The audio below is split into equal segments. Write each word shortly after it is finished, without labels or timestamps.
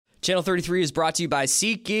Channel 33 is brought to you by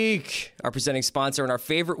SeatGeek, our presenting sponsor and our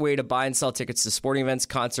favorite way to buy and sell tickets to sporting events,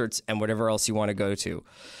 concerts, and whatever else you want to go to.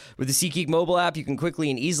 With the SeatGeek mobile app, you can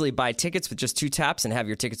quickly and easily buy tickets with just 2 taps and have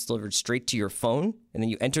your tickets delivered straight to your phone, and then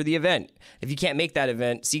you enter the event. If you can't make that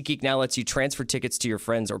event, SeatGeek now lets you transfer tickets to your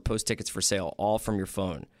friends or post tickets for sale, all from your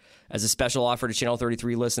phone. As a special offer to Channel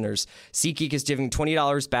 33 listeners, SeatGeek is giving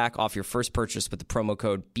 $20 back off your first purchase with the promo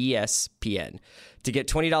code BSPN. To get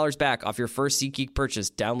 $20 back off your first SeatGeek purchase,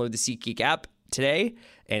 download the SeatGeek app today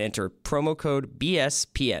and enter promo code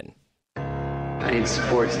BSPN. I need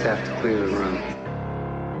support staff to clear the room.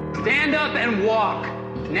 Stand up and walk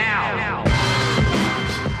now.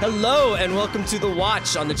 Hello and welcome to The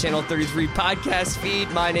Watch on the Channel 33 podcast feed.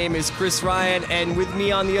 My name is Chris Ryan, and with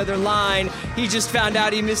me on the other line, he just found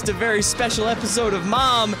out he missed a very special episode of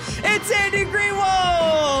Mom. It's Andy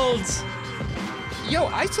Greenwald! Yo,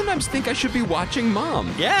 I sometimes think I should be watching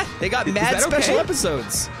Mom. Yeah, they got mad special okay?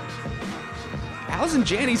 episodes. Allison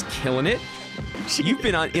Janney's killing it. You've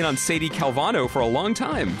been on Sadie Calvano for a long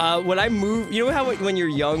time. When I moved, you know how when you're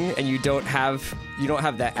young and you don't have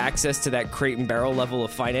that access to that crate and barrel level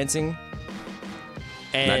of financing,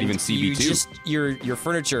 and not even CB2. Your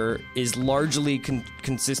furniture is largely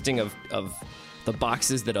consisting of the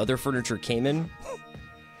boxes that other furniture came in.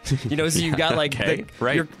 You know, so you got like, okay,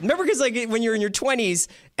 right. Remember, because like when you're in your 20s,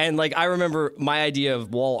 and like I remember my idea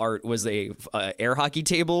of wall art was a air hockey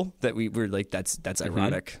table that we were like, that's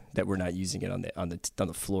ironic that we're not using it on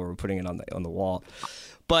the floor, we're putting it on the wall.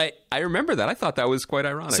 But I remember that. I thought that was quite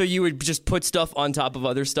ironic. So you would just put stuff on top of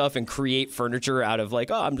other stuff and create furniture out of like,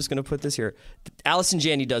 oh, I'm just going to put this here. Allison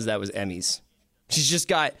Janney does that with Emmys. She's just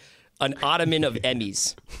got an ottoman of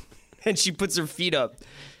Emmys, and she puts her feet up.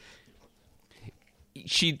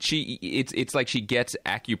 It's like she gets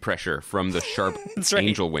acupressure from the sharp right.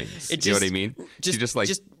 angel wings. You know what I mean? She just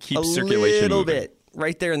keeps circulation a little moving. bit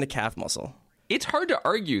right there in the calf muscle. It's hard to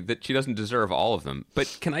argue that she doesn't deserve all of them.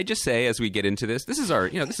 But can I just say, as we get into this, our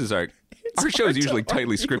show is usually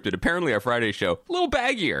tightly scripted. Apparently, our Friday show a little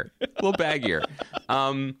baggier.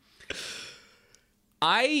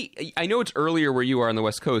 I know it's earlier where you are on the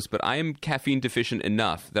West Coast, but I am caffeine deficient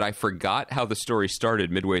enough that I forgot how the story started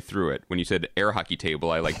midway through it. When you said air hockey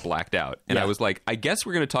table, I blacked out. And I was like, I guess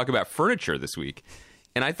we're going to talk about furniture this week.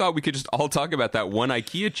 And I thought we could just all talk about that one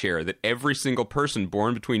IKEA chair that every single person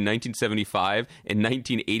born between 1975 and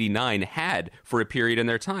 1989 had for a period in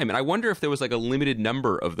their time. And I wonder if there was like a limited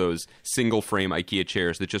number of those single frame IKEA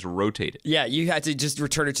chairs that just rotated. Yeah, you had to just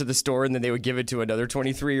return it to the store and then they would give it to another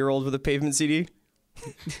 23-year-old with a Pavement CD.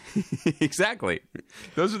 Exactly.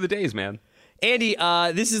 Those are the days, man. Andy,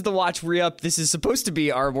 this is the Watch Re-Up. This is supposed to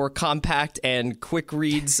be our more compact and quick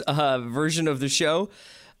reads version of the show.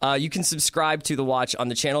 You can subscribe to The Watch on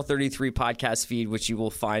the Channel 33 podcast feed, which you will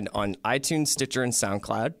find on iTunes, Stitcher, and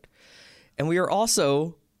SoundCloud. And we are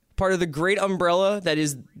also part of the great umbrella that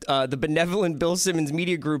is the benevolent Bill Simmons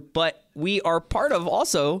Media Group, but we are part of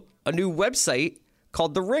also a new website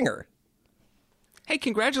called The Ringer. Hey,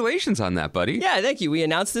 congratulations on that, buddy. Yeah, thank you. We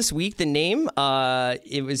announced this week the name.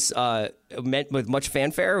 It was met with much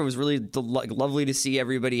fanfare. It was really lovely to see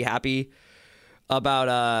everybody happy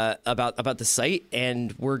about the site,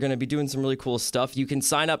 and we're going to be doing some really cool stuff. You can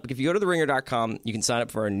sign up if you go to theringer.com. You can sign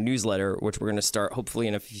up for our newsletter, which we're going to start hopefully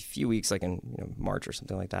in a few weeks, like in March or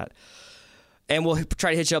something like that. And we'll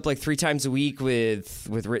try to hit you up like 3 times a week with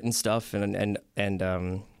written stuff and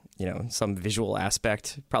some visual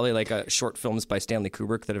aspect, probably like short films by Stanley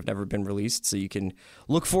Kubrick that have never been released, so you can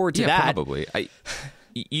look forward to that. Probably.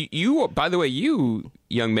 You, by the way, you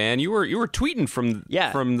young man, you were tweeting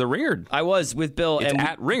from the Ringer. I was with Bill. It's and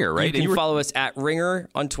at Ringer, right? You can follow us at Ringer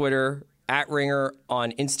on Twitter, at Ringer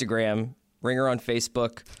on Instagram, Ringer on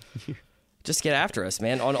Facebook. Just get after us,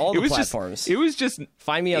 man, on all the platforms.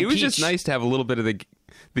 Find me on Peach. It was just nice to have a little bit of the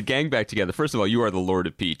gang back together. First of all, you are the Lord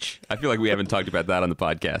of Peach. I feel like we haven't talked about that on the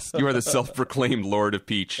podcast. You are the self-proclaimed Lord of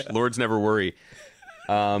Peach. Lords never worry.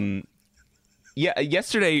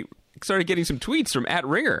 Yesterday started getting some tweets from at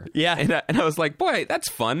Ringer. Yeah. And I was like, boy, that's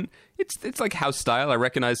fun. It's like house style. I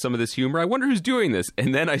recognize some of this humor. I wonder who's doing this.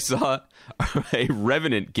 And then I saw a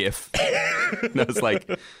Revenant gif. And I was like,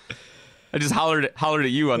 I just hollered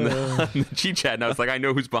at you on the Cheat Chat, and I was like, I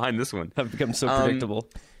know who's behind this one. I've become so predictable.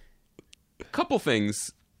 Couple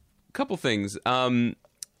things.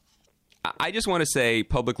 I just want to say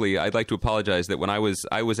publicly, I'd like to apologize that when I was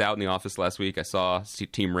out in the office last week, I saw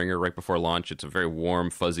Team Ringer right before launch. It's a very warm,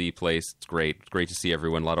 fuzzy place. It's great. It's great to see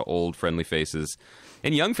everyone. A lot of old, friendly faces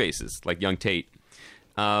and young faces, like young Tate.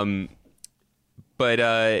 But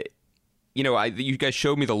you guys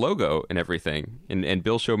showed me the logo and everything, and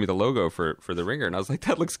Bill showed me the logo for the Ringer, and I was like,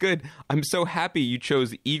 that looks good. I'm so happy you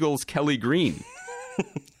chose Eagles Kelly Green.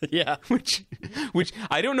 Yeah. Which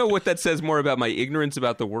I don't know what that says more about my ignorance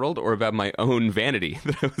about the world or about my own vanity.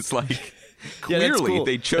 That I was like, clearly cool.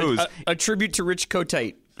 They chose a tribute to Rich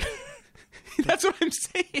Kotite. That's what I'm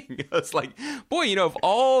saying. I was like, boy, of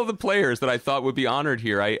all the players that I thought would be honored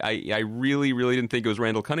here, I really, really didn't think it was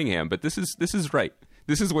Randall Cunningham. But this is right.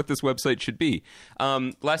 This is what this website should be.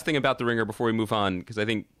 Last thing about the Ringer before we move on, because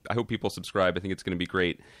I hope people subscribe. I think it's going to be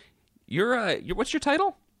great. You're what's your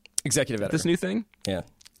title? Executive editor. This new thing? Yeah.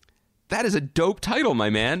 That is a dope title,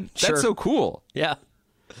 my man. That's Sure. so cool. Yeah.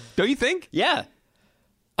 Don't you think? Yeah.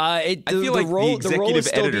 I feel like the role is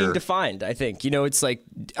still editor... being defined, I think. It's like,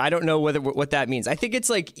 I don't know what that means. I think it's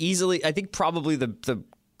like I think probably the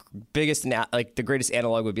biggest, the greatest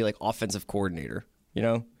analog would be like offensive coordinator,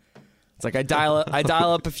 It's like I dial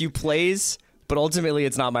up a few plays, but ultimately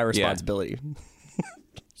it's not my responsibility. Yeah.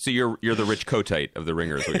 So you're the Rich Kotite of the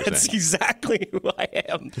Ringer, is what you're That's saying. exactly who I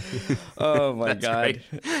am. Oh my God.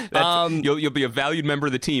 Great. You'll be a valued member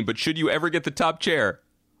of the team, but should you ever get the top chair,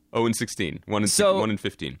 0-16,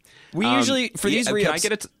 1-15. We usually for these re-ups.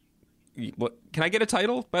 Can I get a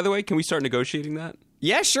title? By the way, can we start negotiating that?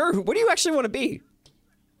 Yeah, sure. What do you actually want to be?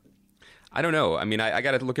 I don't know. I mean, I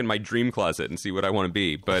got to look in my dream closet and see what I want to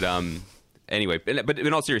be. But anyway, but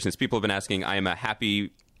in all seriousness, people have been asking. I am a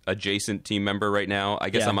happy adjacent team member right now. I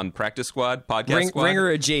guess I'm on practice squad, podcast squad. Ringer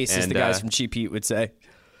adjacent, as the guys from Cheap Heat would say.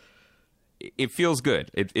 It feels good.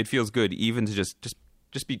 It feels good even to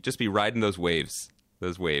just be riding those waves,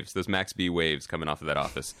 those Max B waves coming off of that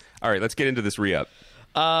office. All right, let's get into this re-up.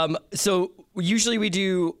 So usually we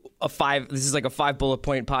do this is like a 5 bullet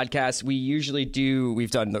point podcast.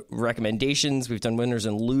 We've done the recommendations, we've done winners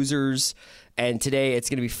and losers, and today it's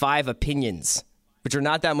going to be 5 opinions, which are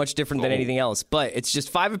not that much different than anything else, but it's just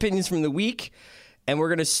 5 opinions from the week. And we're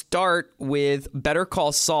going to start with Better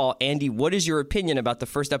Call Saul. Andy, what is your opinion about the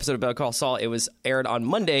first episode of Better Call Saul? It was aired on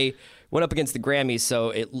Monday, went up against the Grammys,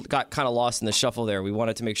 so it got kind of lost in the shuffle there. We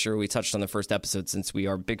wanted to make sure we touched on the first episode since we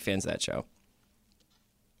are big fans of that show.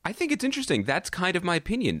 I think it's interesting. That's kind of my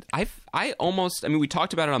opinion. We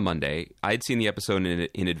talked about it on Monday. I had seen the episode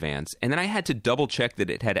in advance, and then I had to double check that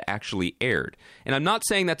it had actually aired. And I'm not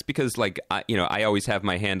saying that's because, I always have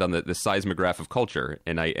my hand on the seismograph of culture,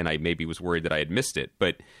 and I maybe was worried that I had missed it,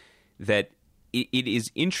 but that it is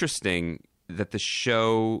interesting that the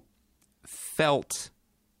show felt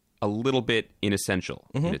a little bit inessential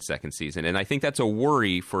in its second season, and I think that's a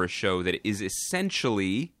worry for a show that is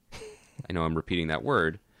essentially, I know I'm repeating that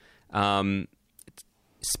word,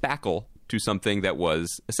 spackle to something that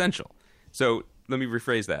was essential. So let me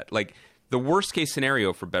rephrase that. Like, the worst case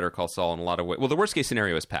scenario for Better Call Saul in a lot of ways, well, the worst case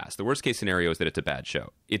scenario is past. The worst case scenario is that it's a bad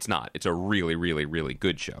show. It's not. It's a really, really, really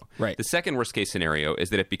good show. Right. The second worst case scenario is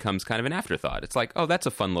that it becomes kind of an afterthought. It's like, oh, that's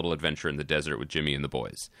a fun little adventure in the desert with Jimmy and the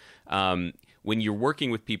boys. When you're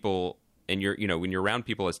working with people and when you're around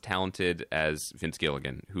people as talented as Vince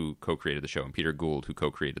Gilligan, who co-created the show, and Peter Gould, who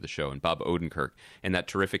co-created the show, and Bob Odenkirk, and that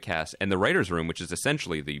terrific cast, and the writers' room, which is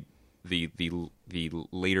essentially the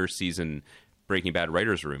later season Breaking Bad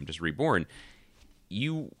writers' room, just reborn.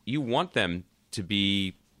 You want them to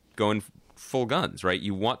be going full guns, right?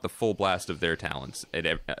 You want the full blast of their talents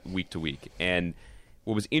week to week. And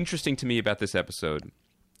what was interesting to me about this episode,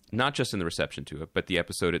 not just in the reception to it, but the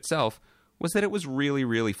episode itself, was that it was really,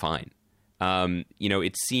 really fine.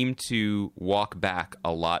 It seemed to walk back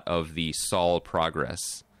a lot of the Saul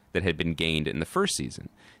progress that had been gained in the first season.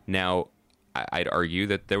 Now, I'd argue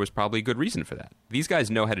that there was probably a good reason for that. These guys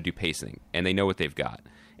know how to do pacing, and they know what they've got.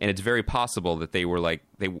 And it's very possible that they were like,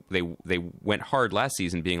 they went hard last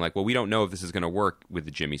season being like, well, we don't know if this is going to work with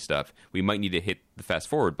the Jimmy stuff. We might need to hit the fast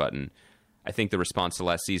forward button. I think the response to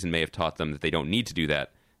last season may have taught them that they don't need to do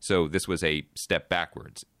that. So this was a step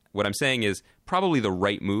backwards. What I'm saying is probably the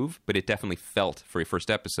right move, but it definitely felt for a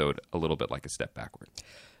first episode a little bit like a step backward.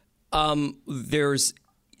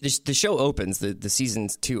 The show opens, the season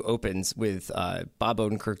 2 opens with Bob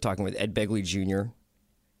Odenkirk talking with Ed Begley Jr.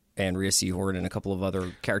 and Rhea Seehorn and a couple of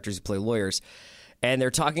other characters who play lawyers. And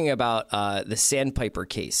they're talking about the Sandpiper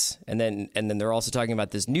case. And then they're also talking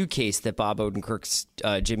about this new case that Bob Odenkirk's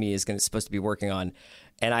Jimmy is supposed to be working on.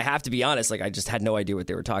 And I have to be honest, I just had no idea what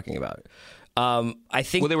they were talking about. I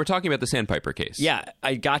think. Well, they were talking about the Sandpiper case. Yeah,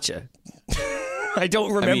 I gotcha. I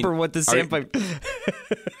don't remember what the Sandpiper.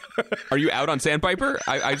 Are you out on Sandpiper?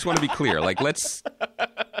 I just want to be clear. This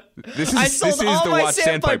is I sold all the my Watch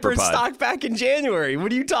Sandpiper pod. stock back in January.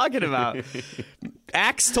 What are you talking about?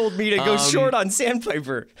 Axe told me to go short on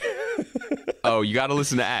Sandpiper. Oh, you got to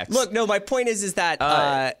listen to X. Look, no, my point is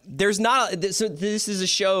that there's not. So this is a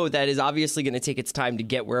show that is obviously going to take its time to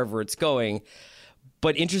get wherever it's going.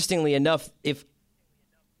 But interestingly enough, if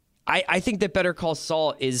I think that Better Call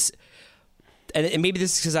Saul is, and maybe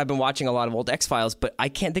this is because I've been watching a lot of old X-Files, but I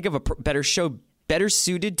can't think of a better show better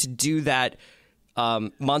suited to do that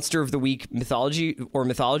Monster of the Week mythology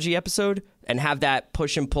episode and have that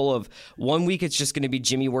push and pull of 1 week it's just going to be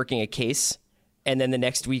Jimmy working a case, and then the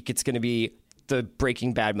next week it's going to be the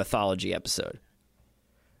Breaking Bad mythology episode.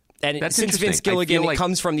 And That's since Vince interesting. Gilligan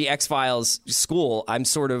comes from the X-Files school,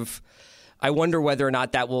 I wonder whether or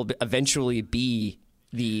not that will eventually be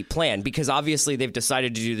the plan, because obviously they've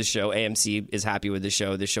decided to do the show. AMC is happy with the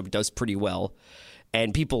show. The show does pretty well,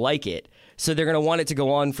 and people like it. So they're going to want it to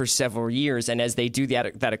go on for several years. And as they do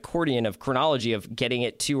that accordion of chronology of getting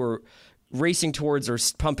it to or racing towards or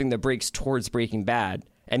pumping the brakes towards Breaking Bad,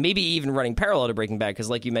 and maybe even running parallel to Breaking Bad, because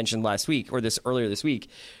like you mentioned last week or earlier this week,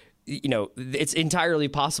 it's entirely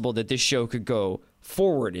possible that this show could go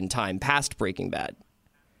forward in time past Breaking Bad.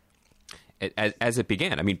 As it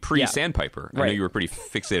began. I mean, pre-Sandpiper. Right. I know you were pretty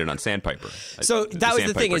fixated on Sandpiper. So that was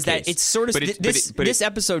the thing, is that it's sort of this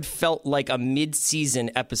episode felt like a mid-season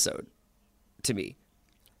episode to me,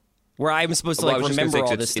 where I'm supposed to remember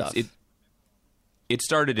all this stuff. It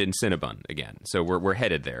started in Cinnabon again, so we're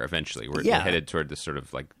headed there eventually. We're headed toward this sort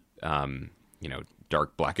of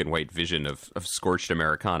dark black and white vision of scorched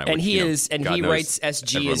Americana. And which, he God knows, writes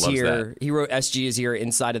SG is here. That. He wrote SG is here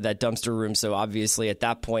inside of that dumpster room. So obviously at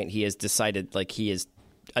that point he has decided he is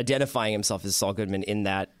identifying himself as Saul Goodman in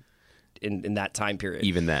that time period.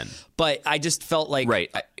 Even then, but I just felt like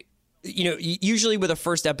usually with a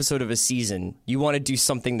first episode of a season, you want to do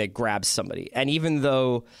something that grabs somebody. And even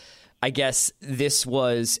though I guess this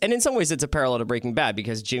was, and in some ways it's a parallel to Breaking Bad,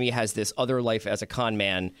 because Jimmy has this other life as a con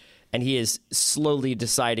man, and he is slowly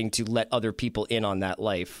deciding to let other people in on that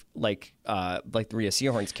life, like Rhea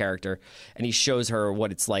Seehorn's character, and he shows her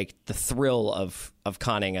what it's like, the thrill of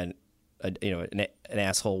conning an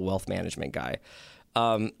asshole wealth management guy.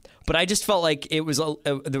 But I just felt like it was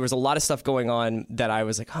there was a lot of stuff going on that I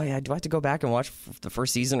was like, oh yeah, do I have to go back and watch the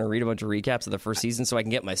first season or read a bunch of recaps of the first season so I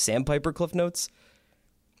can get my Sandpiper Cliff Notes?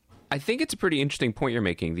 I think it's a pretty interesting point you're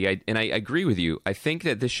making, and I agree with you. I think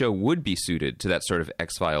that this show would be suited to that sort of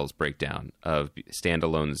X-Files breakdown of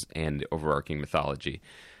standalones and overarching mythology.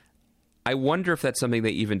 I wonder if that's something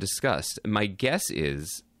they even discussed. My guess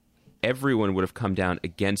is everyone would have come down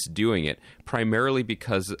against doing it, primarily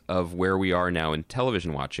because of where we are now in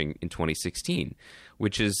television watching in 2016,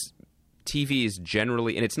 which is TV is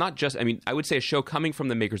generally, and it's not just, I would say a show coming from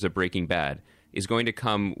the makers of Breaking Bad is going to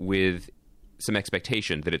come with some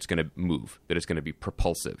expectation that it's going to move, that it's going to be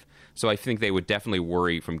propulsive. So I think they would definitely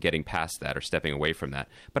worry from getting past that or stepping away from that.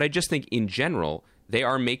 But I just think in general, they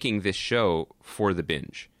are making this show for the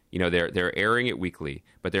binge. They're airing it weekly,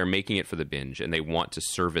 but they're making it for the binge, and they want to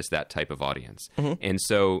service that type of audience. Mm-hmm. And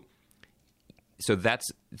so that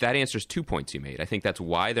answers 2 points you made. I think that's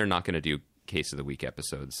why they're not going to do Case of the Week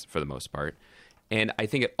episodes for the most part. And I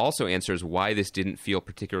think it also answers why this didn't feel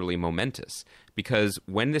particularly momentous. Because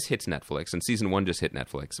when this hits Netflix, and Season 1 just hit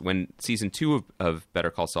Netflix, when Season 2 of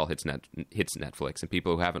Better Call Saul hits Netflix, and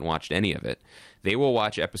people who haven't watched any of it, they will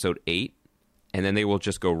watch Episode 8, and then they will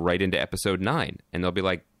just go right into Episode 9. And they'll be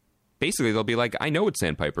like, I know what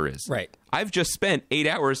Sandpiper is. Right. I've just spent 8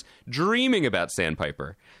 hours dreaming about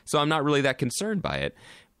Sandpiper, so I'm not really that concerned by it.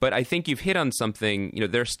 But I think you've hit on something,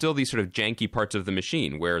 there's still these sort of janky parts of the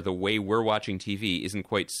machine where the way we're watching TV isn't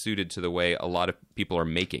quite suited to the way a lot of people are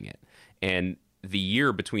making it. And the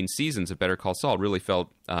year between seasons of Better Call Saul really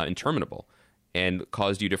felt interminable and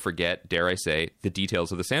caused you to forget, dare I say, the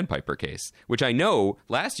details of the Sandpiper case, which I know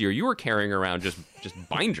last year you were carrying around just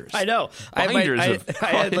binders. I know. Binders I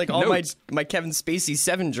had like all notes. my Kevin Spacey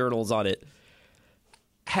 7 journals on it.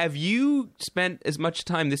 Have you spent as much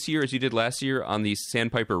time this year as you did last year on these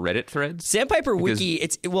Sandpiper Reddit threads? Sandpiper Wiki,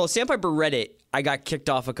 Sandpiper Reddit, I got kicked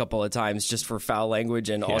off a couple of times just for foul language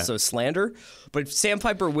and also slander. But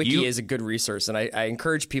Sandpiper Wiki is a good resource, and I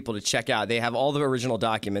encourage people to check out. They have all the original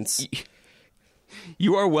documents.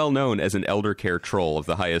 You are well known as an elder care troll of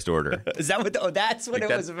the highest order. Is that what? That's what it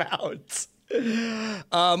was about.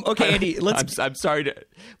 Okay, Andy, let's. I'm sorry to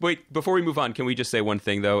wait. Before we move on, can we just say one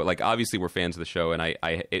thing though? Like, obviously, we're fans of the show, and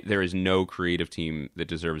there is no creative team that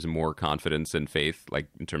deserves more confidence and faith, like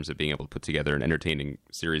in terms of being able to put together an entertaining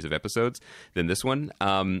series of episodes than this one.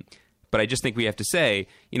 But I just think we have to say,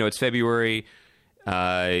 it's February.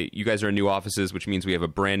 You guys are in new offices, which means we have a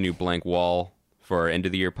brand new blank wall for our end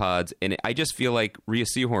of the year pods, and I just feel like Rhea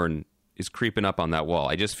Seehorn is creeping up on that wall.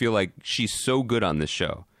 I just feel like she's so good on this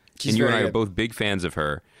show. And you and I are both big fans of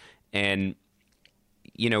her. And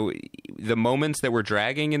the moments that were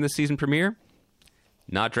dragging in the season premiere,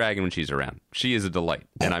 not dragging when she's around. She is a delight,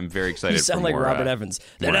 and I'm very excited. You sound for like more, Robert Evans.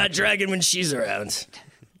 They're not dragging when she's around.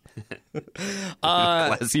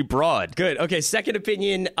 Classy broad. Good. Okay, second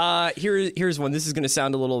opinion. Here's one. This is going to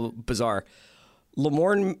sound a little bizarre.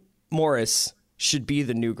 Lamorne Morris should be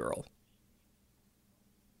the new girl.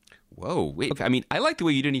 Whoa, wait. Okay. I mean, I like the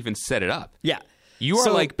way you didn't even set it up. Yeah. You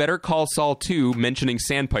are like Better Call Saul 2 mentioning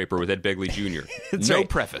Sandpiper with Ed Begley Jr. No right.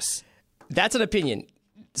 preface. That's an opinion.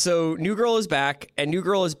 So New Girl is back, and New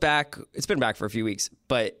Girl is back. It's been back for a few weeks,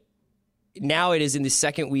 but now it is in the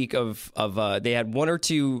second week of they had one or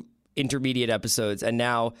two intermediate episodes, and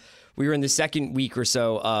now we are in the second week or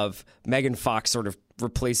so of Megan Fox sort of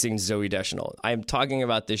replacing Zooey Deschanel. I am talking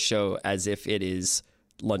about this show as if it is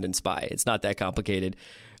London Spy. It's not that complicated.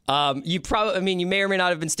 You may or may not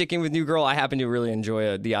have been sticking with New Girl. I happen to really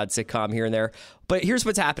enjoy the odd sitcom here and there. But here's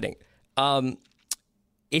what's happening.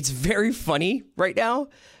 It's very funny right now,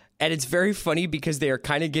 and it's very funny because they are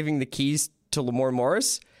kind of giving the keys to Lamorne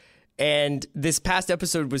Morris. And this past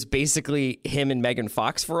episode was basically him and Megan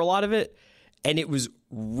Fox for a lot of it, and it was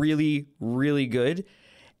really, really good.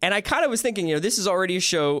 And I kind of was thinking, this is already a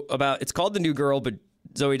show about, it's called The New Girl, but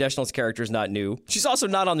Zooey Deschanel's character is not new. She's also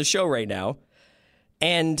not on the show right now.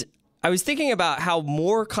 And I was thinking about how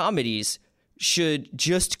more comedies should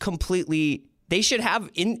just completely, they should have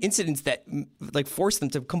incidents that like force them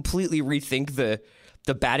to completely rethink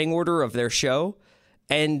the batting order of their show.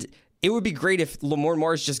 And it would be great if Lamorne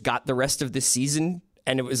Morris just got the rest of this season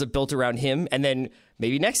and it was built around him. And then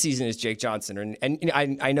maybe next season is Jake Johnson. And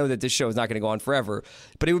I know that this show is not going to go on forever,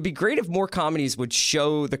 but it would be great if more comedies would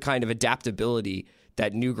show the kind of adaptability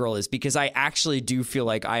that New Girl is, because I actually do feel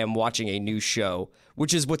like I am watching a new show,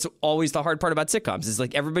 which is what's always the hard part about sitcoms is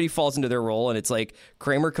like everybody falls into their role, and it's like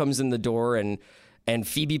Kramer comes in the door and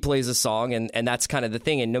Phoebe plays a song, and that's kind of the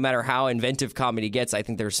thing. And no matter how inventive comedy gets, I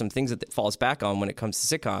think there's some things that it falls back on when it comes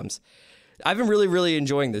to sitcoms. I've been really, really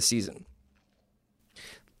enjoying this season.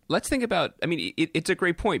 Let's think about, it's a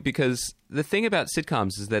great point, because the thing about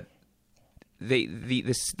sitcoms is that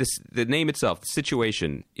the name itself, the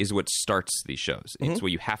situation, is what starts these shows. Mm-hmm. It's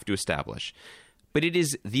what you have to establish. But it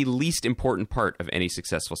is the least important part of any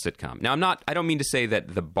successful sitcom. Now, I don't mean to say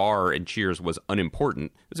that the bar in Cheers was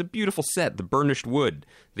unimportant. It was a beautiful set, the burnished wood,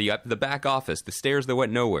 the back office, the stairs that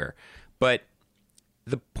went nowhere. But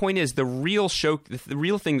the point is, the real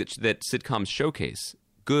thing that sitcoms showcase,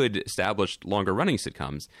 good established longer running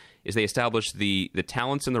sitcoms, is they establish the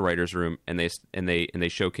talents in the writer's room, and they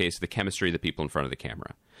showcase the chemistry of the people in front of the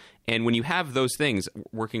camera. And when you have those things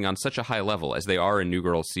working on such a high level as they are in New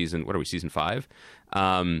Girl season 5,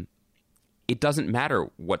 it doesn't matter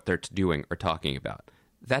what they're doing or talking about.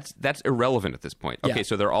 That's irrelevant at this point. Okay, yeah.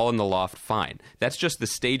 So they're all in the loft, fine. That's just the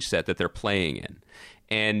stage set that they're playing in.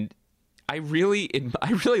 And I really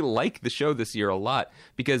like the show this year a lot,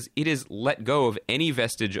 because it has let go of any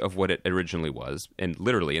vestige of what it originally was, and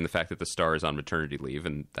literally in the fact that the star is on maternity leave,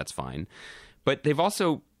 and that's fine. But they've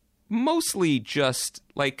also mostly just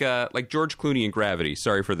like George Clooney in Gravity,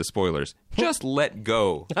 sorry for the spoilers, just let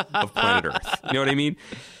go of planet Earth. You know what I mean?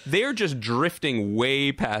 They're just drifting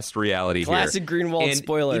way past reality. Classic here. Greenwald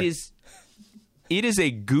spoiler. It is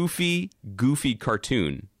a goofy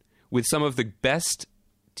cartoon with some of the best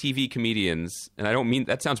TV comedians, and I don't mean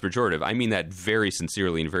that sounds pejorative. I mean that very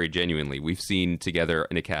sincerely and very genuinely. We've seen together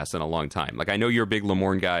in a cast in a long time. Like, I know you're a big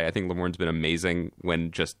Lamorne guy. I think Lamorne's been amazing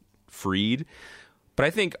when just freed. But I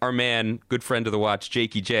think our man, good friend of the watch,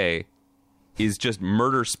 Jakey J, is just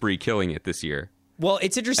murder spree killing it this year. Well,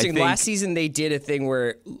 it's interesting. Last season they did a thing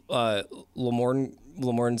where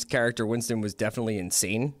Lamorne's character Winston was definitely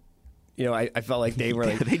insane. I felt like they were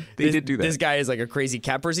like they did do that. This guy is like a crazy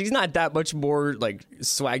cat person. He's not that much more like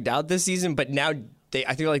swagged out this season, but now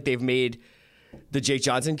I feel like they've made the Jake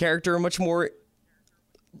Johnson character much more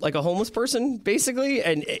like a homeless person, basically,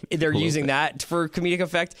 and they're using that for comedic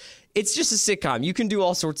effect. It's just a sitcom. You can do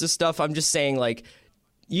all sorts of stuff. I'm just saying, like,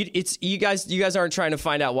 you guys aren't trying to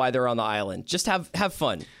find out why they're on the island. Just have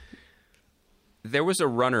fun. There was a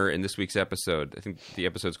runner in this week's episode. I think the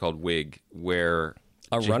episode's called Wig, where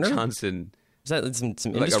Jake runner? Johnson, is that some like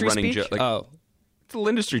industry a running speak? It's a little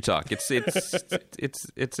industry talk. It's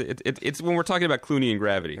when we're talking about Clooney and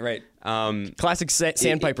Gravity, right? Classic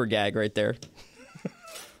Sandpiper gag right there.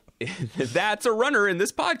 That's a runner in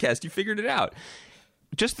this podcast. You figured it out.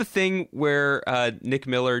 Just the thing where Nick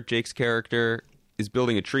Miller, Jake's character, is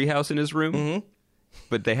building a treehouse in his room, mm-hmm.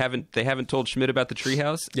 but they haven't told Schmidt about the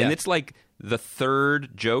treehouse, and it's like the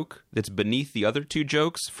third joke that's beneath the other two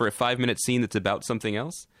jokes for a 5-minute scene that's about something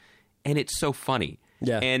else, and it's so funny.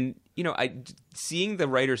 Yeah. And seeing the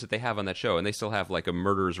writers that they have on that show, and they still have like a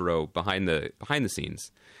murderer's row behind the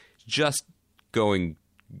scenes, just going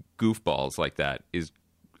goofballs like that is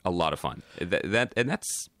a lot of fun.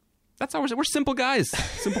 That's how we're simple guys,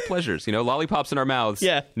 simple pleasures. Lollipops in our mouths.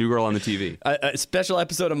 Yeah. New Girl on the TV. A special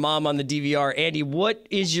episode of Mom on the DVR. Andy, what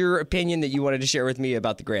is your opinion that you wanted to share with me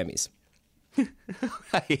about the Grammys?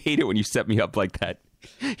 I hate it when you set me up like that.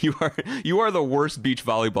 You are the worst beach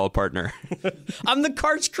volleyball partner. I'm the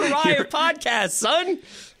Karch Karai of podcasts, son.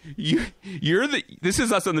 This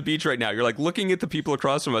is us on the beach right now. You're like looking at the people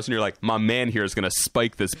across from us, and you're like, my man here is going to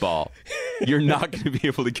spike this ball. You're not going to be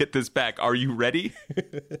able to get this back. Are you ready?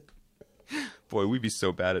 Boy, we'd be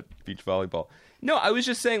so bad at beach volleyball. No, I was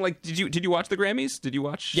just saying, like, did you watch the Grammys? Did you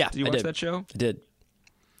watch? Yeah, did you watch that show? I did.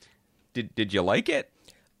 Did you like it?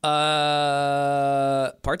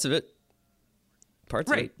 Parts of it. Parts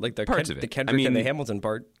right. of it. Like the Kendrick and the Hamilton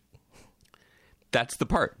part. That's the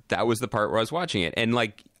part. That was the part where I was watching it. And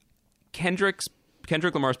like Kendrick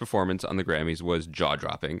Lamar's performance on the Grammys was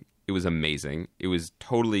jaw-dropping. It was amazing. It was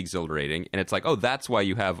totally exhilarating. And it's like, oh, that's why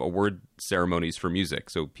you have award ceremonies for music.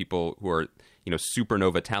 So people who are,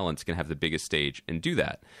 supernova talents can have the biggest stage and do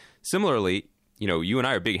that. Similarly, you and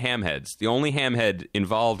I are big ham heads. The only ham head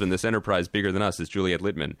involved in this enterprise bigger than us is Juliette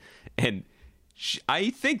Littman. And I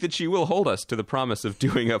think that she will hold us to the promise of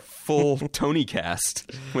doing a full Tony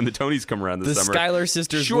cast when the Tonys come around this summer. The Schuyler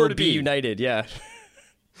sisters will be united, yeah.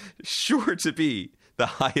 Sure to be the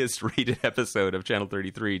highest rated episode of Channel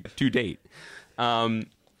 33 to date. The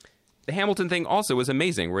Hamilton thing also was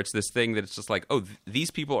amazing, where it's this thing that it's just like, oh, these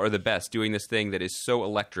people are the best doing this thing that is so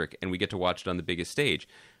electric, and we get to watch it on the biggest stage.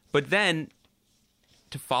 But then,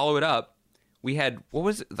 to follow it up, we had, what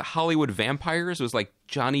was it? The Hollywood Vampires? It was like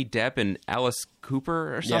Johnny Depp and Alice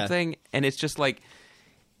Cooper or something. Yeah. And it's just like,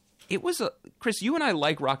 Chris, you and I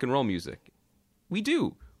like rock and roll music. We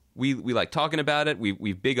do. We like talking about it.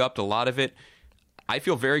 We've big upped a lot of it. I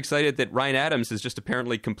feel very excited that Ryan Adams has just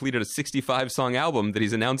apparently completed a 65-song album that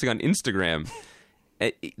he's announcing on Instagram.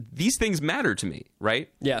 These things matter to me, right?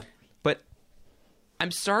 Yeah. But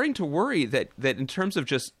I'm starting to worry that in terms of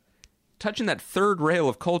just touching that third rail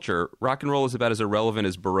of culture, rock and roll is about as irrelevant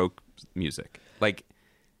as Baroque music. Like,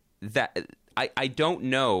 that, I don't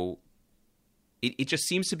know. It just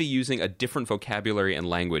seems to be using a different vocabulary and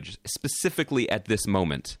language, specifically at this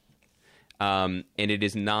moment. And it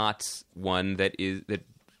is not one that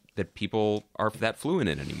people are that fluent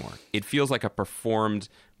in anymore. It feels like a performed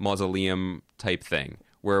mausoleum type thing,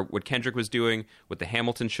 where what Kendrick was doing, what the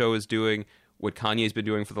Hamilton show is doing, what Kanye's been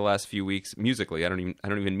doing for the last few weeks musically, I don't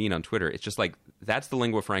even mean on Twitter. It's just like, that's the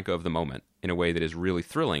lingua franca of the moment in a way that is really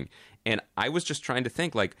thrilling. And I was just trying to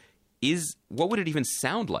think, like, what would it even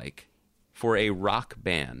sound like for a rock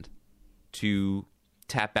band to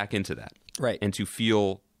tap back into that, right, and to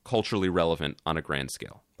feel culturally relevant on a grand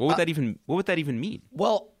scale? What would that even mean?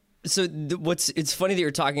 Well, so it's funny that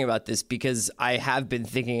you're talking about this, because I have been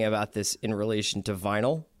thinking about this in relation to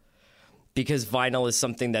vinyl, because vinyl is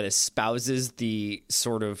something that espouses the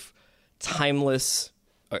sort of timeless,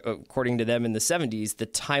 according to them in the 70s, the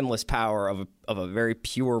timeless power of a very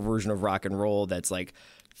pure version of rock and roll that's like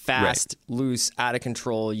fast, right, loose, out of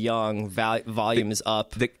control, young, volume is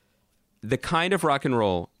up. The kind of rock and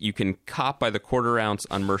roll you can cop by the quarter ounce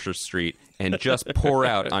on Mercer Street and just pour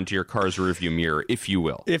out onto your car's rearview mirror, if you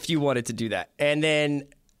will. If you wanted to do that. And then,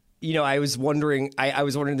 I was wondering, I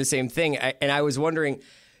was wondering the same thing. And I was wondering,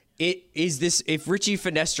 if Richie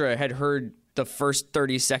Finestra had heard the first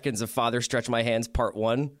 30 seconds of Father Stretch My Hands Part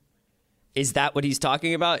 1, is that what he's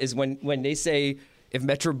talking about? Is when they say, if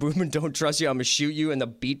Metro Boomin don't trust you, I'm going to shoot you, and the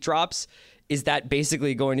beat drops, is that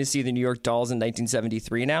basically going to see the New York Dolls in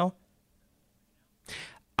 1973 now?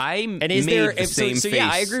 Yeah,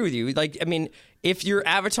 I agree with you. Like, I mean, if your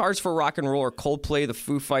avatars for rock and roll are Coldplay, the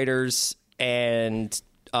Foo Fighters, and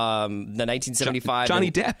the 1975 Johnny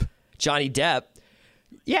Depp,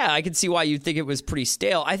 yeah, I can see why you'd think it was pretty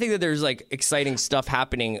stale. I think that there's like exciting stuff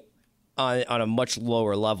happening on a much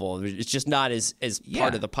lower level. It's just not as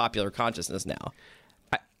part of the popular consciousness now.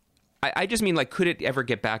 I just mean, like, could it ever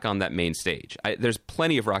get back on that main stage? There's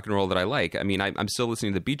plenty of rock and roll that I like. I mean, I'm still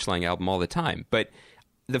listening to the Beachlang album all the time, but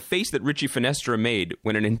the face that Richie Finestra made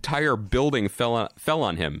when an entire building fell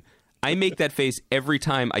on him, I make that face every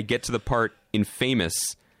time I get to the part in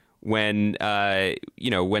Famous when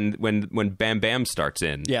when Bam Bam starts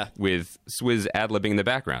in, with Swizz ad-libbing in the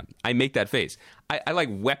background. I make that face. I like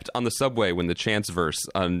wept on the subway when the Chance verse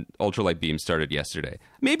on Ultralight Beam started yesterday.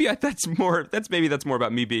 Maybe that's more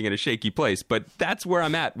about me being in a shaky place, but that's where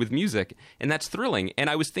I'm at with music, and that's thrilling. And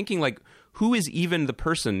I was thinking, like, who is even the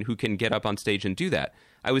person who can get up on stage and do that?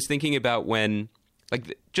 I was thinking about when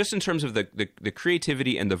like just in terms of the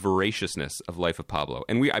creativity and the voraciousness of Life of Pablo.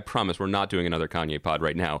 And I promise we're not doing another Kanye pod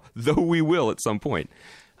right now, though we will at some point.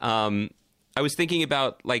 I was thinking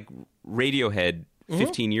about like Radiohead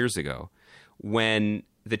 15 years ago, when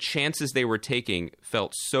the chances they were taking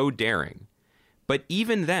felt so daring. But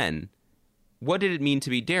even then, what did it mean to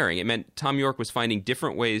be daring? It meant Tom York was finding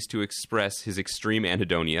different ways to express his extreme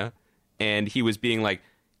anhedonia, and he was being like,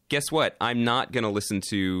 guess what? I'm not going to listen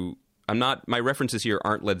to... my references here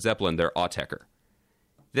aren't Led Zeppelin, they're Autechre.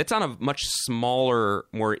 That's on a much smaller,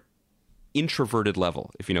 more introverted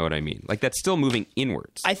level, if you know what I mean. Like, that's still moving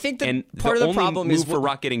inwards. I think that and part of the problem move is for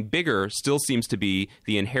rock getting bigger still seems to be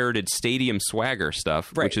the inherited stadium swagger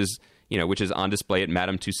stuff, right, which is on display at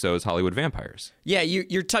Madame Tussauds Hollywood Vampires. Yeah,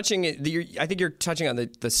 you're touching it. I think you're touching on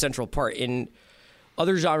the central part. In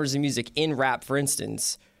other genres of music, in rap, for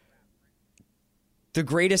instance, the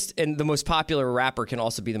greatest and the most popular rapper can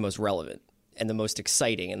also be the most relevant and the most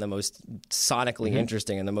exciting and the most sonically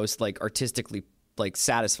interesting and the most like artistically like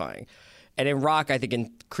satisfying. And in rock, I think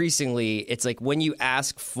increasingly it's like when you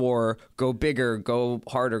ask for go bigger, go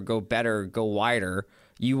harder, go better, go wider,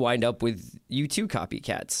 you wind up with U2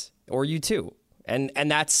 copycats or U2.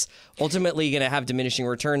 And that's ultimately going to have diminishing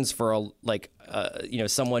returns for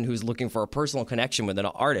someone who's looking for a personal connection with an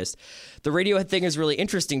artist. The Radiohead thing is really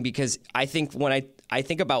interesting because I think when I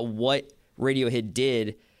think about what Radiohead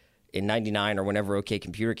did in '99 or whenever OK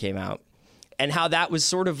Computer came out, and how that was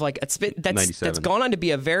sort of like that's gone on to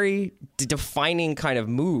be a very defining kind of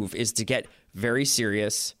move, is to get very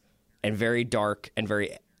serious and very dark and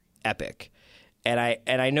very epic. And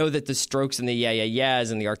I know that the Strokes and the Yeah Yeah Yeahs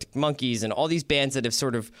and the Arctic Monkeys and all these bands that have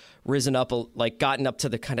sort of risen up, like gotten up to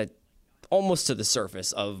the kind of almost to the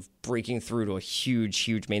surface of breaking through to a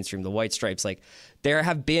huge mainstream, the White Stripes, like there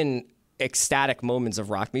have been ecstatic moments of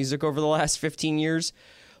rock music over the last 15 years.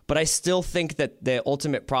 But I still think that the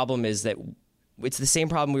ultimate problem is that it's the same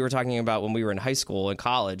problem we were talking about when we were in high school and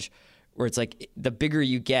college, where it's like the bigger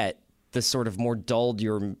you get, the sort of more dulled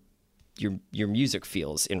your music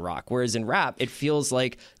feels in rock. Whereas in rap, it feels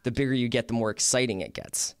like the bigger you get, the more exciting it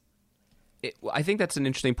gets. I think that's an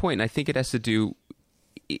interesting point. And I think it has to do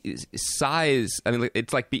size. I mean,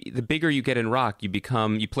 it's like the bigger you get in rock, you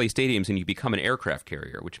play stadiums and you become an aircraft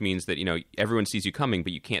carrier, which means that, everyone sees you coming,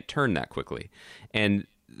 but you can't turn that quickly. And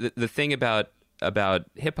the thing about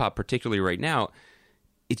hip hop, particularly right now,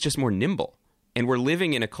 it's just more nimble. And we're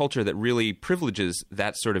living in a culture that really privileges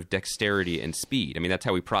that sort of dexterity and speed. I mean, that's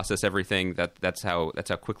how we process everything. That's how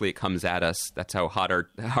quickly it comes at us. That's how hot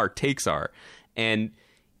our takes are. And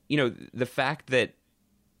the fact that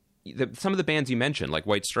some of the bands you mentioned, like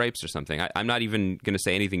White Stripes or something, I'm not even going to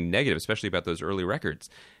say anything negative, especially about those early records.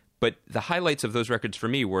 But the highlights of those records for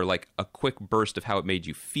me were like a quick burst of how it made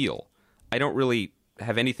you feel. I don't really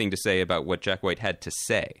have anything to say about what Jack White had to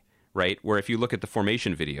say. Right? Where if you look at the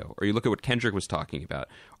Formation video, or you look at what Kendrick was talking about,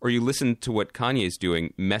 or you listen to what Kanye's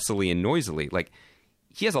doing messily and noisily, like,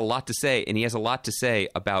 he has a lot to say, and he has a lot to say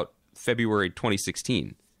about February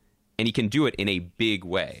 2016. And he can do it in a big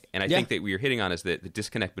way. And I think that what you're hitting on is the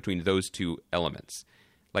disconnect between those two elements.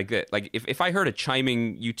 Like if I heard a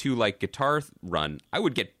chiming U2 like guitar run, I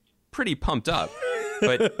would get pretty pumped up.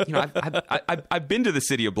 But I've been to the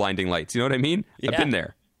city of blinding lights. You know what I mean? Yeah. I've been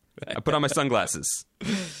there. I put on my sunglasses.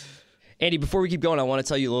 Andy, before we keep going, I want to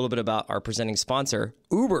tell you a little bit about our presenting sponsor,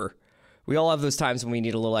 Uber. We all have those times when we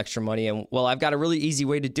need a little extra money, and, well, I've got a really easy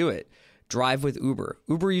way to do it. Drive with Uber.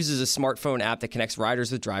 Uber uses a smartphone app that connects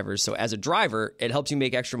riders with drivers, so as a driver, it helps you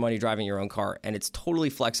make extra money driving your own car, and it's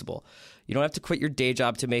totally flexible. You don't have to quit your day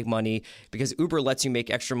job to make money because Uber lets you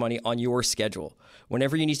make extra money on your schedule.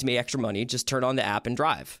 Whenever you need to make extra money, just turn on the app and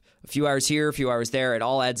drive. A few hours here, a few hours there, it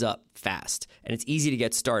all adds up fast, and it's easy to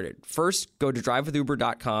get started. First, go to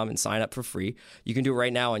drivewithuber.com and sign up for free. You can do it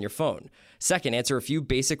right now on your phone. Second, answer a few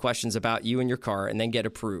basic questions about you and your car and then get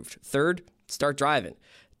approved. Third, start driving.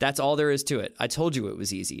 That's all there is to it. I told you it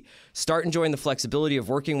was easy. Start enjoying the flexibility of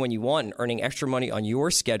working when you want and earning extra money on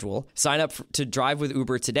your schedule. Sign up to Drive with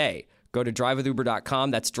Uber today. Go to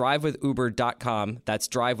drivewithuber.com. That's drivewithuber.com. That's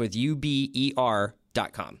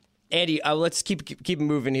drivewithuber.com. Andy, let's keep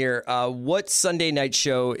moving here. What Sunday night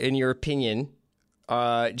show, in your opinion,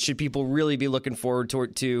 should people really be looking forward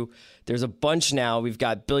to? There's a bunch now. We've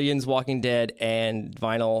got Billions, Walking Dead, and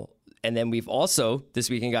Vinyl. And then we've also, this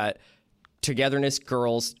weekend, got Togetherness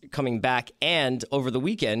Girls coming back. And over the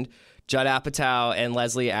weekend, Judd Apatow and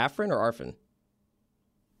Leslie Afrin or Arfin?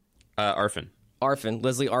 Arfin. Arfin.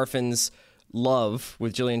 Leslie Arfin's Love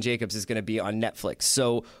with Jillian Jacobs is going to be on Netflix.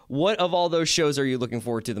 So what of all those shows are you looking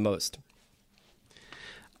forward to the most?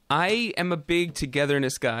 I am a big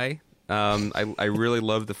Togetherness guy. I really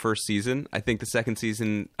loved the first season. I think the second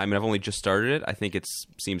season, I mean, I've only just started it. I think it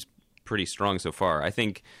seems pretty strong so far. I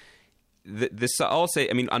think this, I'll say,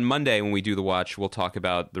 I mean, on Monday when we do the watch, we'll talk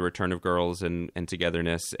about the return of girls and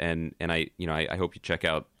togetherness. And I hope you check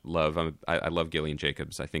out Love. I love Gillian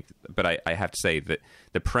Jacobs. I think, but I have to say that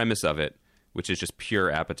the premise of it, which is just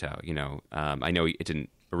pure Apatow, I know it didn't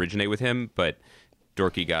originate with him, but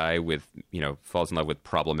dorky guy with, falls in love with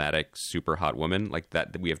problematic, super hot woman like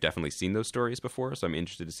that. We have definitely seen those stories before. So I'm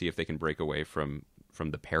interested to see if they can break away from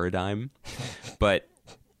the paradigm. But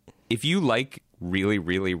if you like really,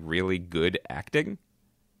 really, really good acting,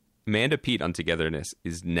 Amanda Peet on Togetherness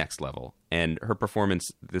is next level. And her performance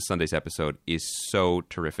this Sunday's episode is so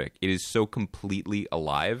terrific. It is so completely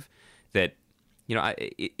alive that,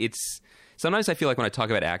 it's sometimes I feel like when I talk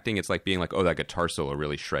about acting, it's like being like, oh, that guitar solo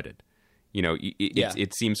really shredded.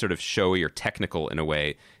 It seems sort of showy or technical in a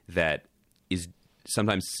way that is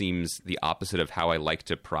sometimes seems the opposite of how I like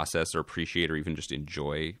to process or appreciate or even just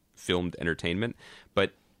enjoy filmed entertainment.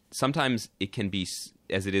 But sometimes it can be,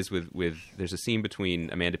 as it is with there's a scene between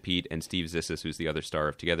Amanda Peet and Steve Zissis, who's the other star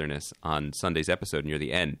of Togetherness, on Sunday's episode near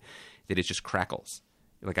the end, that it just crackles.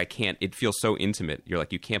 Like it feels so intimate. You're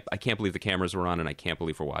like, I can't believe the cameras were on and I can't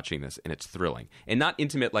believe we're watching this. And it's thrilling. And not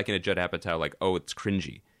intimate like in a Judd Apatow, like, oh, it's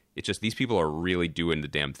cringy. It's just these people are really doing the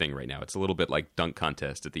damn thing right now. It's a little bit like dunk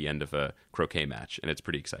contest at the end of a croquet match, and it's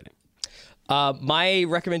pretty exciting. My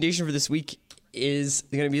recommendation for this week is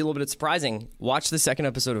going to be a little bit surprising. Watch the second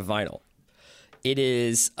episode of Vinyl. It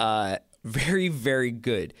is very, very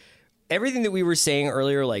good. Everything that we were saying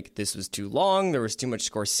earlier, like this was too long, there was too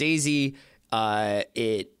much Scorsese,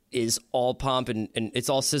 it is all pomp and it's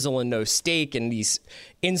all sizzle and no steak, and these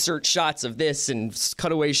insert shots of this and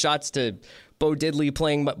cutaway shots to Bo Diddley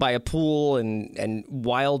playing by a pool and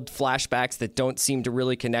wild flashbacks that don't seem to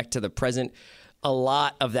really connect to the present. A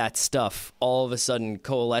lot of that stuff all of a sudden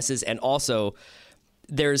coalesces. And also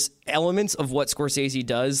there's elements of what Scorsese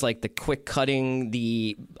does, like the quick cutting,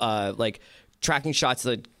 the like tracking shots,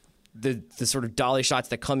 the sort of dolly shots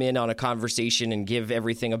that come in on a conversation and give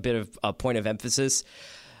everything a bit of a point of emphasis.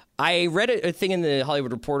 I read a thing in the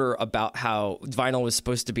Hollywood Reporter about how Vinyl was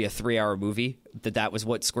supposed to be a 3-hour movie, that was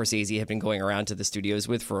what Scorsese had been going around to the studios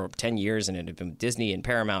with for 10 years, and it had been Disney and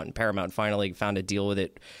Paramount finally found a deal with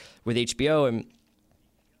it with HBO. And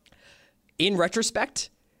in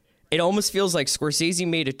retrospect, it almost feels like Scorsese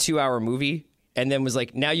made a 2-hour movie and then was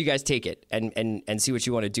like, now you guys take it and see what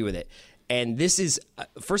you want to do with it. And this is,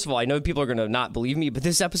 first of all, I know people are going to not believe me, but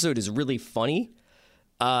this episode is really funny.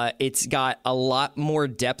 It's got a lot more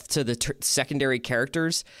depth to the secondary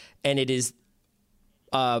characters, and it is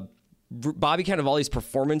Bobby Cannavale's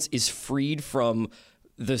performance is freed from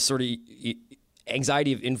the sort of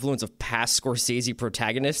anxiety of influence of past Scorsese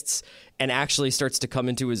protagonists and actually starts to come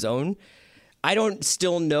into his own. I don't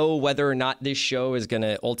still know whether or not this show is going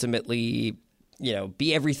to ultimately,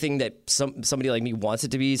 be everything that somebody like me wants it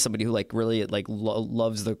to be. Somebody who really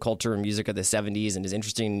loves the culture and music of the 70s and is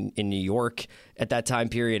interested in New York at that time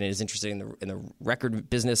period and is interested in the record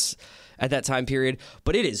business at that time period.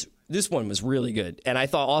 But this one was really good. And I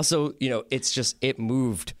thought also, it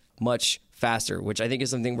moved much faster, which I think is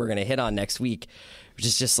something we're going to hit on next week, which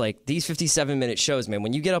is just like these 57-minute shows, man.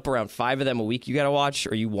 When you get up around 5 of them a week, you got to watch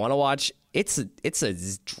or you want to watch, it's a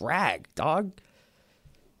drag, dog.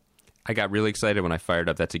 I got really excited when I fired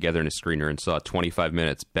up that Togetherness screener and saw 25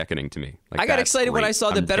 minutes beckoning to me. I got excited when I saw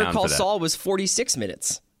that Better Call Saul was 46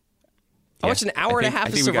 minutes. I watched an hour and a half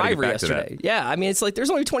of Survivor yesterday. Yeah, I mean, it's like there's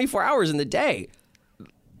only 24 hours in the day.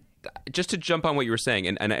 Just to jump on what you were saying,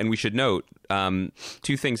 and we should note, 2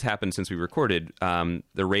 things happened since we recorded.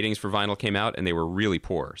 The ratings for Vinyl came out, and they were really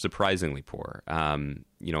poor, surprisingly poor.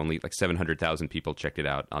 Only like 700,000 people checked it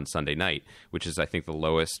out on Sunday night, which is, I think, the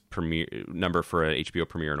lowest number for an HBO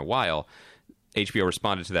premiere in a while. HBO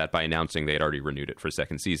responded to that by announcing they had already renewed it for a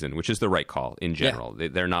second season, which is the right call in general. Yeah.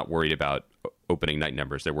 They're not worried about opening night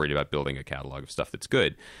numbers. They're worried about building a catalog of stuff that's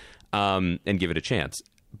good and give it a chance.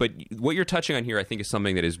 But what you're touching on here, I think, is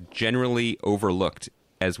something that is generally overlooked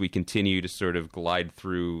as we continue to sort of glide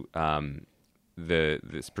through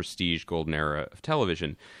this prestige golden era of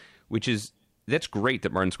television, which is, that's great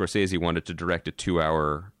that Martin Scorsese wanted to direct a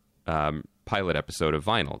 2-hour pilot episode of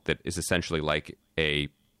Vinyl that is essentially like a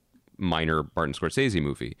minor Martin Scorsese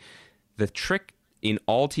movie. The trick in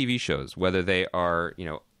all TV shows, whether they are,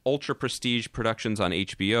 ultra prestige productions on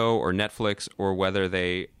HBO or Netflix, or whether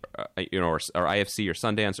they or IFC or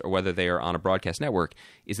Sundance, or whether they are on a broadcast network,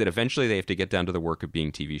 is that eventually they have to get down to the work of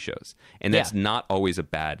being TV shows. And that's not always a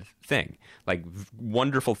bad thing. Like,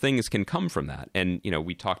 wonderful things can come from that. And,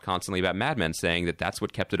 we talked constantly about Mad Men, saying that that's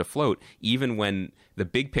what kept it afloat, even when the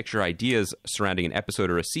big picture ideas surrounding an episode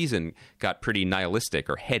or a season got pretty nihilistic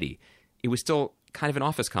or heady. It was still kind of an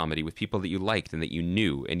office comedy with people that you liked and that you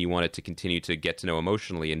knew and you wanted to continue to get to know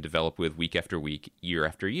emotionally and develop with week after week, year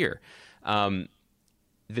after year.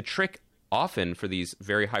 The trick often for these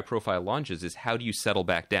very high-profile launches is, how do you settle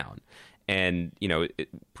back down? And,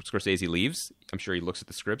 Scorsese leaves. I'm sure he looks at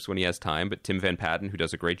the scripts when he has time, but Tim Van Patten, who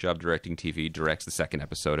does a great job directing TV, directs the second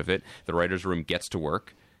episode of it. The writer's room gets to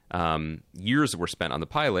work. Years were spent on the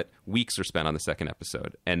pilot, weeks are spent on the second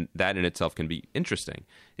episode, and that in itself can be interesting.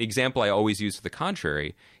 The example I always use to the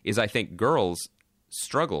contrary is, I think Girls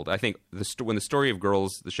struggled. I think when the story of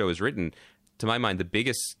Girls, the show, is written, to my mind, the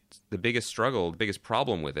biggest struggle, the biggest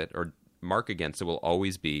problem with it, or mark against it, will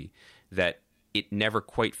always be that it never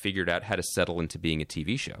quite figured out how to settle into being a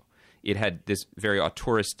TV show. It had this very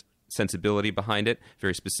auteurist sensibility behind it,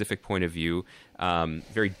 very specific point of view,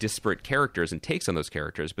 very disparate characters and takes on those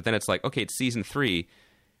characters. But then it's like, okay, it's season 3.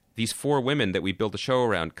 These 4 women that we built a show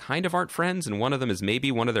around kind of aren't friends, and one of them is maybe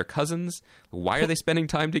one of their cousins. Why are they spending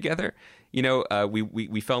time together?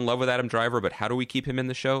 We fell in love with Adam Driver, but how do we keep him in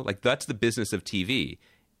the show? Like, that's the business of TV.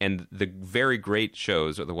 And the very great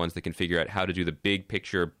shows are the ones that can figure out how to do the big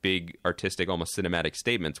picture, big artistic, almost cinematic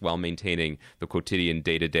statements while maintaining the quotidian,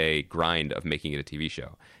 day-to-day grind of making it a TV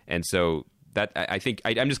show. And so that, I think,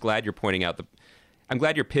 I'm just glad you're pointing out I'm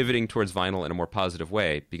glad you're pivoting towards vinyl in a more positive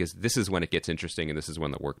way, because this is when it gets interesting and this is when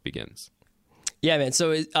the work begins. Yeah, man.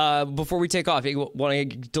 So before we take off, you want to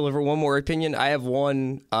deliver one more opinion? I have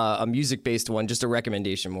one, a music-based one, just a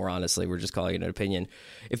recommendation, more honestly. We're just calling it an opinion.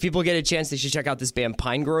 If people get a chance, they should check out this band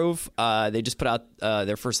Pine Grove. They just put out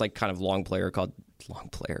their first kind of long player called... Long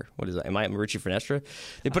player? What is that? Am I Richie Finestra?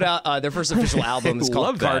 They put out their first official album. It's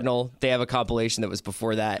called Cardinal. They have a compilation that was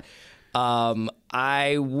before that.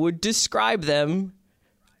 I would describe them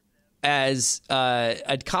as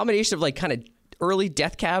a combination of kind of early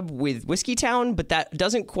Death Cab with Whiskey Town, but that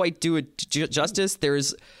doesn't quite do it justice.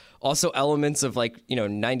 There's also elements of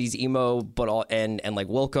 90s emo, but and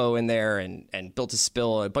Wilco in there and Built to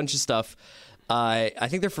Spill, a bunch of stuff. I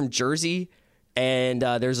think they're from Jersey, and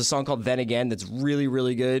there's a song called Then Again that's really,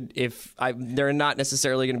 really good. They're not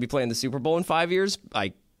necessarily going to be playing the Super Bowl in 5 years,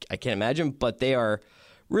 I can't imagine, but they are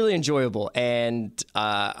really enjoyable. And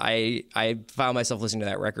I found myself listening to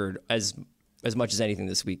that record as much as anything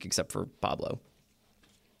this week, except for Pablo.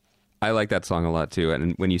 I like that song a lot, too.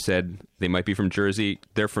 And when you said they might be from Jersey,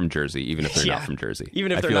 they're from Jersey, even if they're not from Jersey.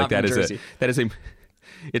 Even if they're not from Jersey.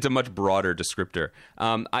 It's a much broader descriptor.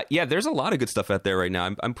 There's a lot of good stuff out there right now.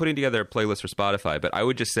 I'm putting together a playlist for Spotify, but I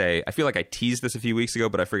would just say, I feel like I teased this a few weeks ago,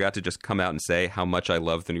 but I forgot to just come out and say how much I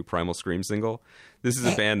love the new Primal Scream single. This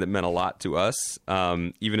is a band that meant a lot to us,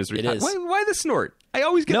 even as... It is. Why the snort? I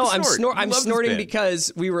always get the snort. I'm snorting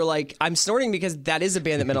because we were I'm snorting because that is a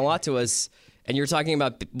band that meant a lot to us. And you're talking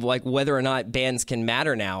about whether or not bands can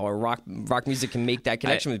matter now, or rock music can make that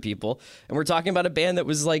connection with people. And we're talking about a band that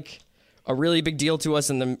was a really big deal to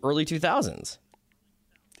us in the early 2000s.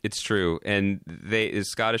 It's true. And a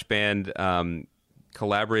Scottish band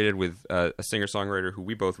collaborated with a singer-songwriter who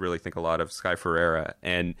we both really think a lot of, Sky Ferreira.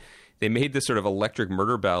 And they made this sort of electric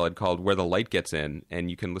murder ballad called Where the Light Gets In.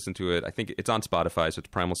 And you can listen to it. I think it's on Spotify, so it's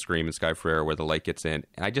Primal Scream and Sky Ferreira, Where the Light Gets In.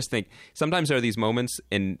 And I just think sometimes there are these moments,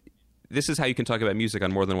 and this is how you can talk about music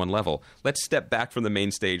on more than one level. Let's step back from the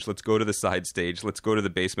main stage. Let's go to the side stage. Let's go to the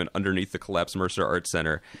basement underneath the collapsed Mercer Arts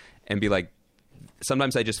Center and be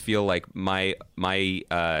sometimes I just feel like my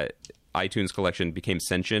iTunes collection became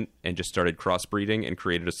sentient and just started crossbreeding and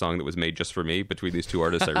created a song that was made just for me between these two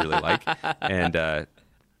artists I really like. And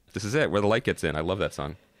this is it, Where the Light Gets In. I love that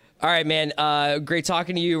song. All right, man. Great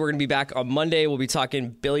talking to you. We're going to be back on Monday. We'll be talking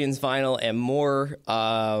Billions vinyl and more.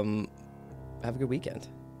 Have a good weekend.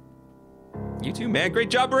 You too, man. Great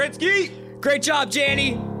job, Baranski. Great job,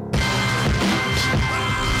 Janny.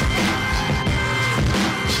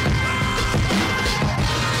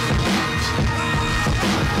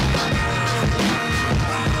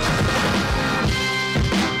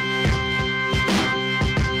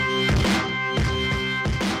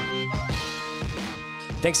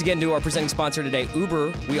 Thanks again to our presenting sponsor today,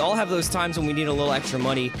 Uber. We all have those times when we need a little extra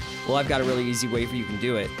money. Well, I've got a really easy way for you can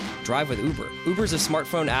do it. Drive with Uber. Uber is a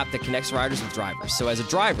smartphone app that connects riders with drivers. So as a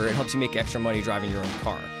driver, it helps you make extra money driving your own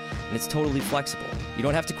car. And it's totally flexible. You You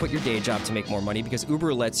don't have to quit your day job to make more money because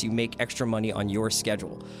Uber lets you make extra money on your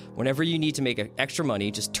schedule. Whenever you need to make extra money,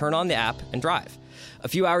 just turn on the app and drive. A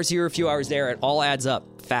few hours here, a few hours there, it all adds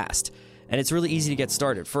up fast. And it's really easy to get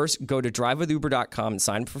started. First, go to drivewithuber.com and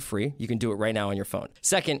sign up for free. You can do it right now on your phone.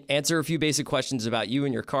 Second, answer a few basic questions about you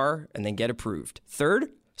and your car and then get approved. Third,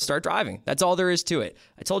 start driving. That's all there is to it.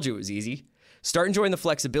 I told you it was easy. Start enjoying the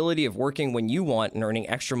flexibility of working when you want and earning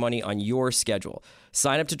extra money on your schedule.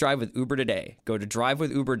 Sign up to Drive with Uber today. Go to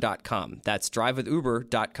drivewithuber.com. That's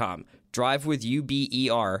drivewithuber.com.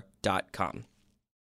 Drivewithuber.com.